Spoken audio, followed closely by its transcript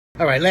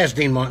All right, last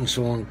Dean Martin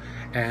song,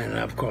 and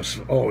of course,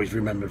 always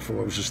remembered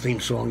for it was his theme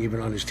song, even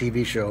on his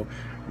TV show.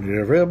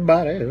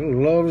 Everybody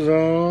loves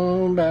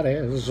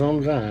somebody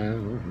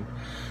sometime.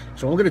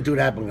 So I'm going to do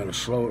that, but I'm going to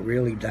slow it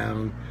really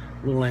down.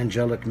 A little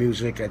angelic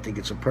music. I think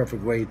it's a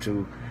perfect way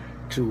to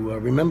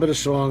remember the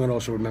song and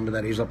also remember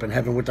that he's up in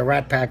heaven with the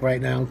Rat Pack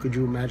right now. Could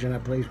you imagine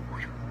that place?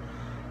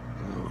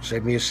 Oh,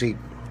 save me a seat.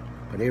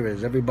 But here it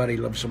is. Everybody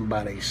loves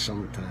somebody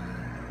sometime.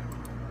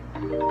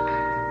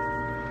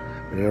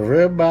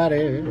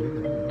 Everybody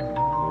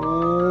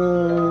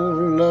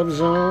loves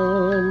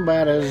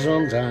somebody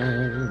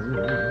sometime.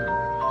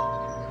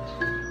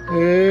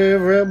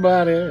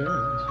 Everybody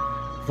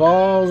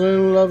falls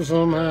in love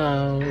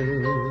somehow.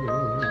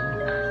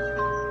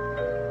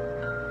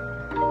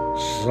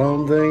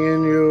 Something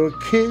in your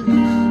kiss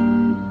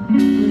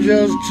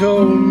just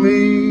told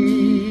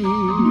me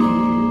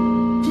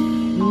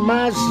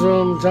my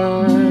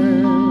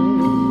sometime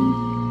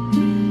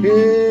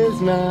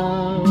is now.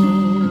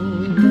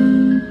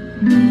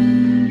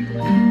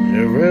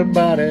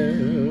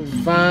 Everybody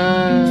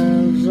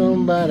finds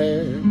somebody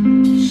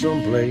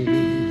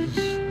someplace.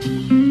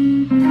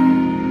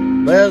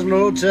 There's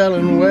no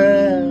telling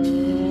where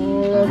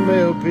love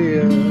may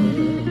appear.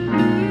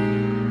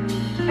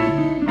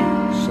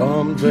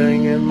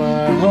 Something in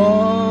my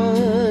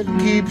heart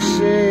keeps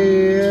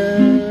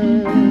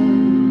saying,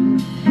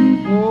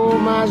 oh,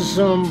 my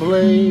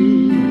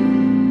someplace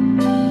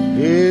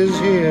is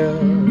here.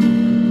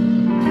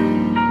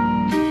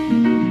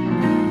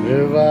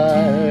 If I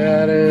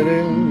had it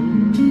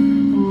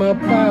in my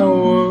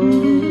power,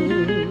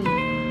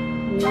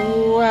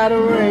 oh, I'd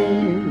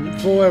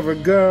arrange for every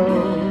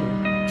girl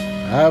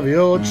of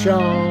your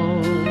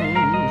charms.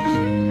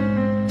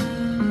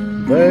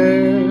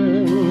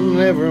 Then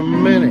every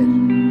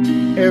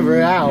minute,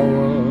 every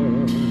hour,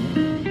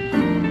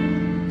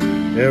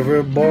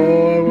 every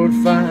boy would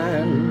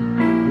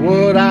find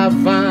what I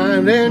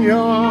find in your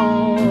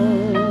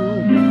arms.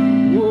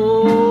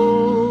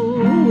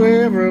 Oh,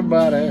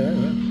 everybody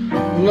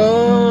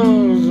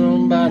loves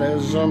somebody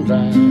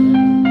sometime.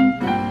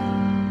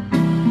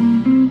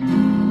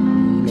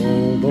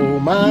 Although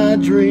my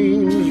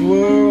dreams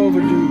were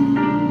overdue,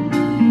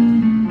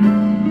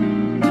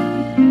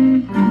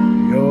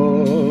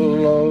 your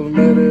love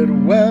made it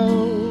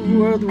well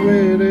worth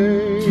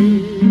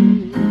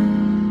waiting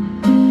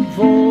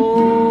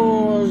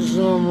for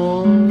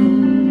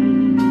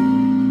someone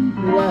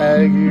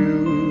like you.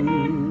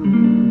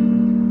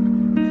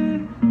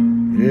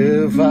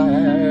 If I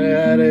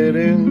had it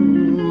in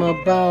my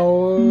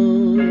power,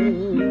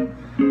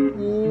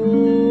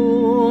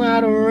 oh,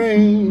 I'd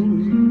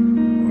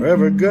arrange for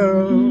every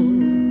girl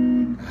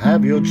to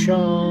have your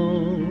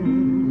charms.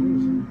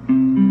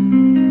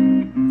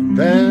 And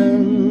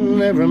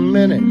then every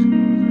minute,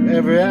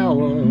 every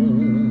hour,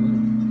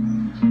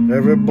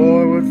 every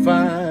boy would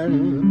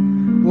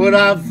find what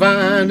I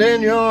find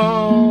in your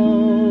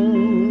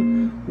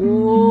arms.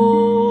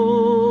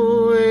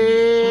 Oh,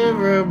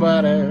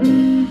 everybody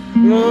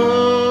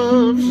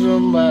loves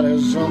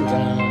somebody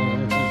sometime.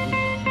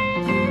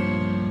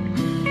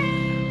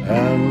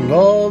 And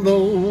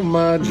although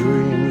my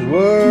dreams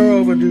were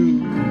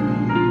overdue,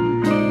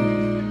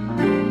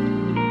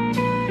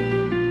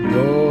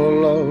 your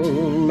love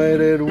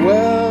made it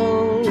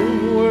well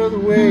worth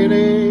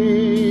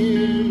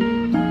waiting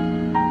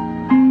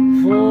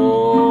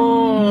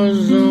for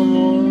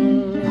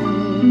someone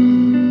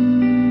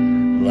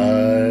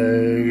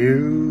like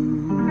you.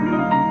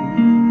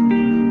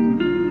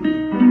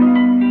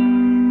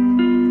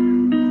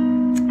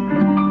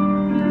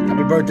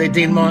 Happy birthday,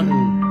 Dean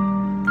Martin.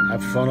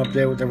 Have fun up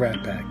there with the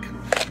Rat Pack.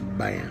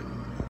 Bam.